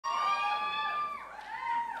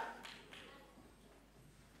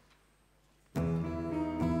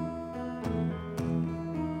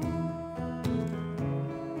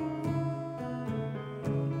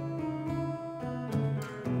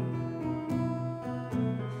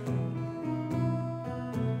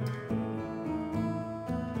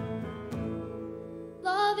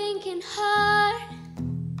hurt.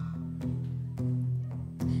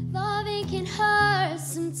 Loving can hurt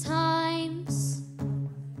sometimes,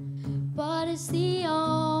 but it's the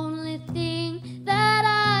only thing that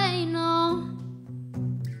I know.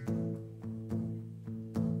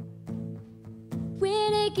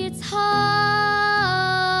 When it gets hard,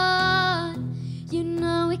 you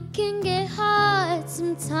know it can get hard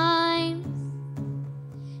sometimes,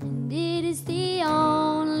 and it is the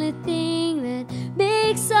only thing that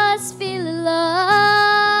makes us feel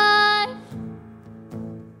alive.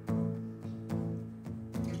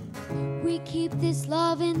 We keep this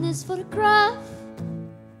love in this photograph.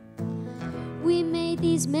 We made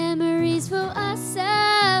these memories for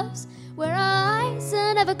ourselves, where our eyes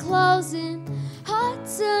are never closing,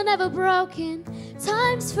 hearts are never broken,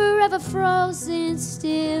 time's forever frozen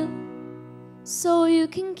still. So you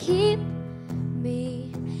can keep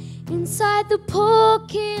me inside the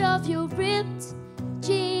pocket of your ripped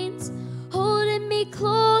jeans, holding me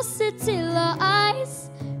closer till our eyes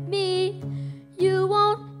meet. You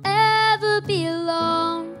won't ever be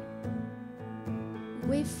alone.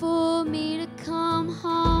 Wait for me to come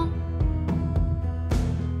home.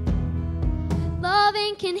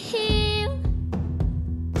 Loving can heal,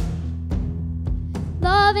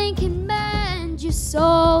 loving can mend your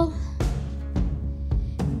soul.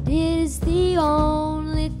 It is the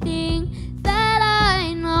only thing that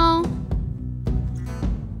I know.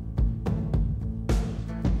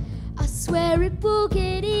 I swear it will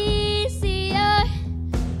get easier.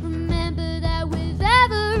 Remember that with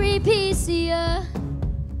every piece of you.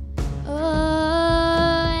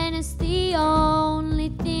 Oh, and it's the only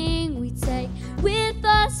thing we take with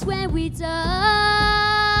us when we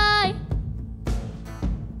die.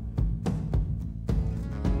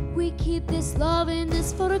 We keep this love in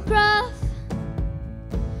this photograph.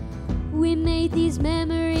 We made these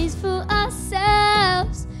memories for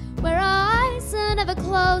ourselves, where our eyes are never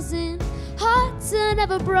closing, hearts are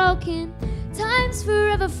never broken, time's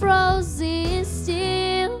forever frozen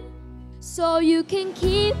still. So you can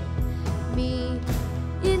keep me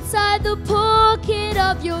inside the pocket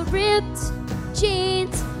of your ripped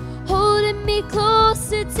jeans, holding me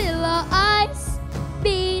closer till our eyes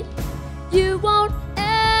meet. You won't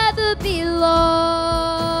ever be alone.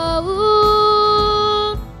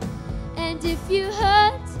 And if you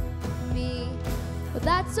hurt me, well,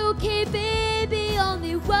 that's okay, baby.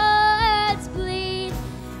 Only words bleed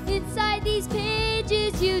inside these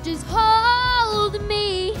pages. You just hold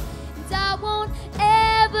me, and I won't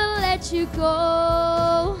ever let you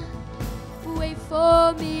go. Wait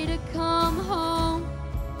for me to come home.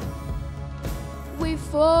 Wait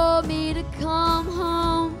for me to come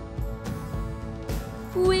home.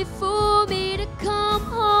 Wait for me to come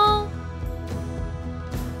home.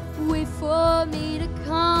 Wait for me to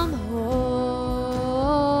come home.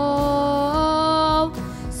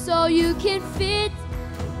 So you can fit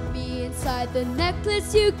me inside the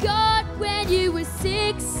necklace you got when you were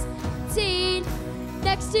 16,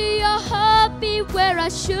 next to your heartbeat where I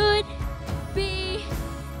should be.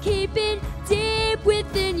 Keep it deep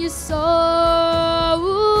within your soul.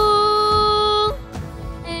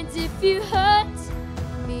 And if you hurt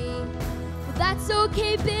me, well, that's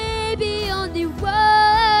okay, baby. Only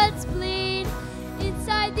words bleed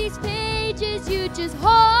inside these pages. You just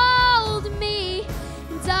hold me,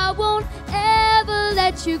 and I won't ever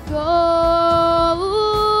let you go.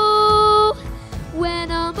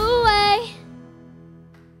 When I'm away,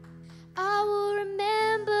 I will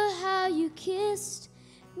remember how you kissed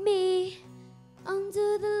me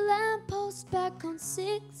under the lamppost back on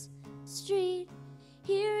 6th Street,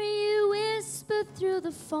 hearing you whisper through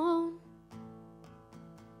the phone.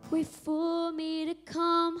 Wait for me to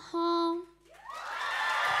come home.